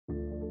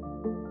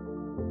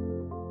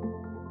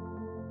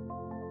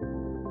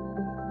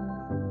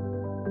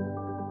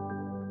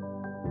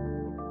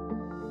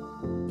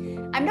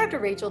I'm Dr.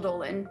 Rachel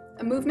Dolhun,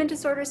 a movement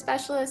disorder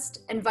specialist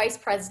and vice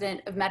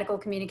president of medical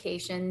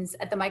communications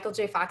at the Michael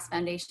J. Fox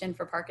Foundation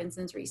for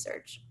Parkinson's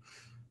Research.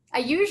 I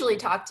usually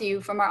talk to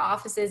you from our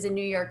offices in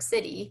New York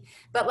City,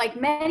 but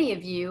like many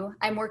of you,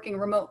 I'm working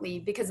remotely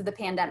because of the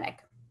pandemic.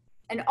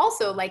 And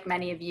also, like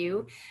many of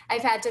you,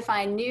 I've had to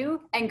find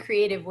new and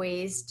creative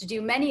ways to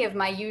do many of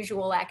my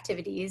usual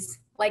activities,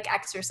 like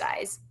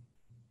exercise.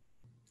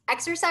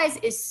 Exercise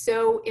is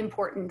so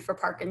important for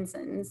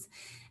Parkinson's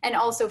and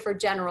also for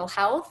general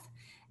health,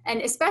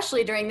 and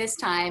especially during this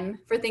time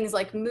for things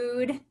like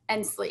mood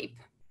and sleep.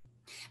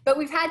 But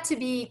we've had to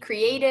be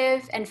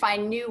creative and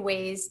find new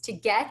ways to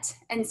get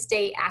and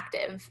stay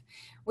active,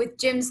 with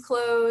gyms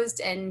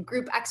closed and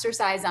group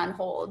exercise on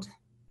hold.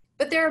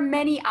 But there are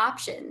many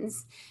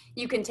options.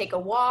 You can take a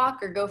walk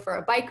or go for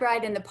a bike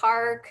ride in the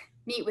park,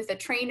 meet with a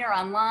trainer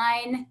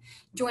online,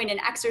 join an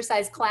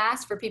exercise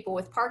class for people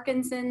with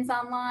Parkinson's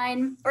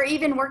online, or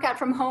even work out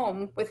from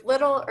home with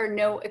little or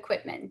no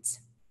equipment.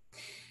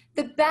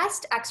 The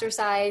best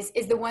exercise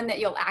is the one that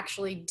you'll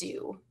actually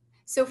do.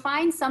 So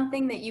find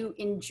something that you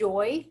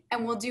enjoy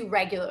and will do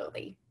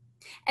regularly.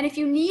 And if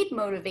you need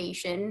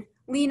motivation,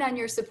 lean on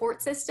your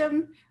support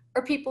system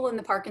or people in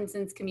the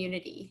Parkinson's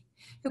community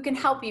who can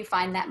help you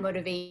find that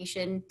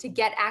motivation to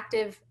get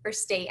active or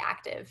stay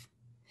active.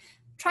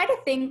 Try to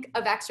think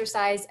of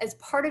exercise as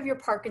part of your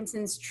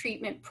Parkinson's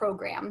treatment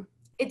program.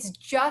 It's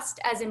just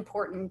as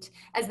important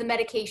as the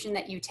medication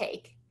that you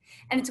take.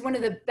 And it's one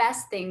of the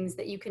best things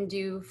that you can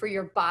do for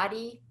your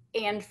body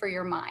and for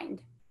your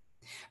mind.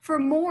 For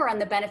more on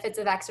the benefits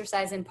of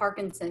exercise in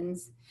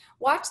Parkinson's,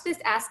 watch this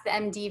Ask the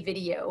MD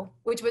video,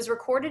 which was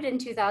recorded in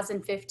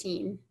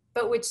 2015,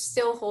 but which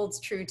still holds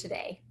true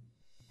today.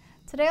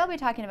 Today I'll be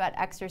talking about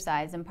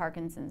exercise in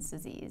Parkinson's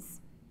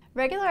disease.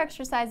 Regular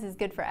exercise is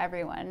good for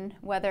everyone,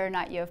 whether or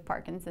not you have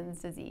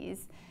Parkinson's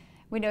disease.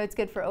 We know it's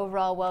good for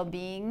overall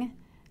well-being,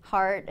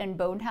 heart and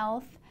bone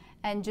health,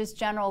 and just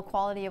general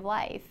quality of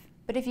life.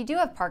 But if you do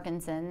have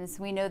Parkinson's,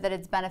 we know that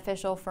it's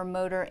beneficial for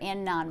motor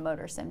and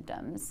non-motor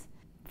symptoms.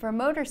 For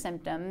motor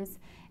symptoms,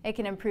 it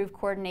can improve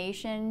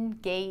coordination,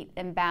 gait,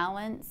 and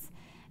balance,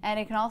 and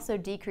it can also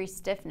decrease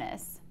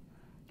stiffness.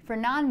 For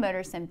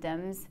non-motor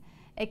symptoms,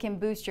 it can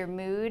boost your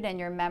mood and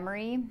your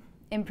memory,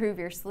 improve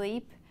your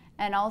sleep,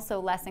 and also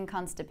lessen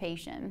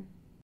constipation.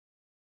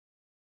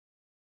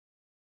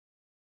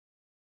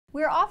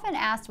 We're often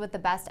asked what the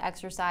best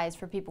exercise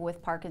for people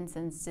with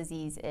Parkinson's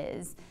disease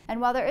is. And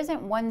while there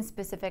isn't one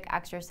specific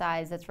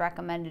exercise that's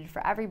recommended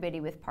for everybody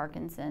with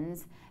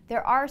Parkinson's,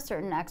 there are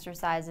certain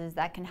exercises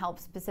that can help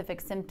specific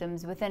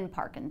symptoms within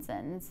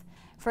Parkinson's.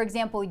 For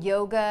example,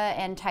 yoga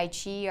and Tai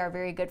Chi are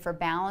very good for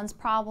balance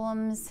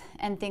problems,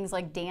 and things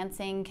like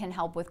dancing can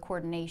help with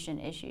coordination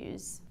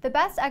issues. The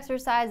best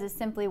exercise is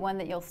simply one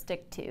that you'll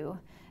stick to.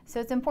 So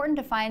it's important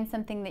to find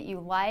something that you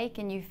like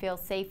and you feel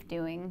safe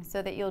doing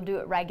so that you'll do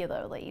it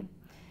regularly.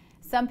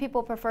 Some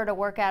people prefer to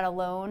work out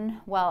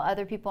alone, while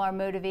other people are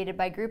motivated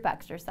by group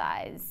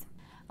exercise.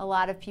 A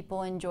lot of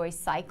people enjoy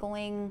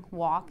cycling,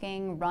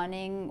 walking,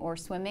 running, or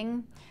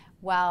swimming,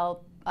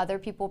 while other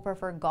people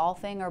prefer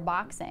golfing or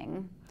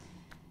boxing.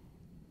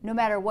 No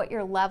matter what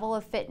your level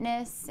of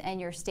fitness and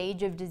your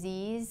stage of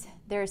disease,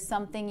 there is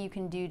something you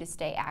can do to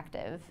stay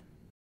active.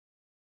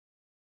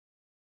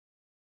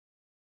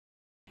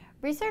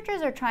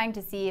 Researchers are trying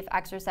to see if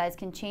exercise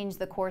can change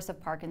the course of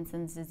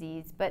Parkinson's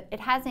disease, but it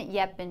hasn't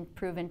yet been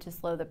proven to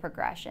slow the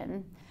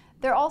progression.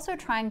 They're also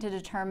trying to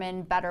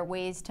determine better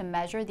ways to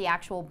measure the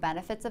actual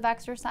benefits of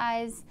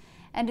exercise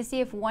and to see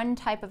if one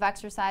type of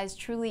exercise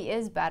truly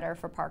is better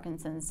for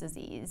Parkinson's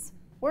disease.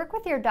 Work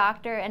with your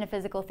doctor and a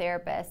physical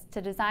therapist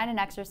to design an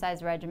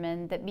exercise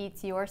regimen that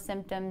meets your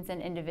symptoms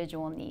and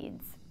individual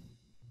needs.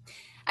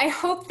 I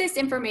hope this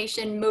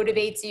information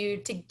motivates you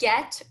to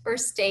get or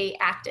stay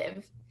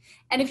active.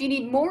 And if you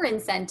need more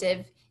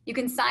incentive, you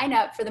can sign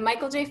up for the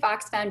Michael J.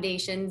 Fox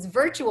Foundation's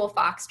virtual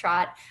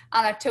Foxtrot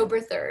on October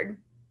 3rd.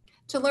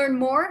 To learn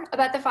more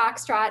about the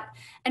Foxtrot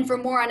and for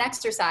more on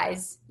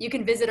exercise, you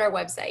can visit our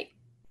website.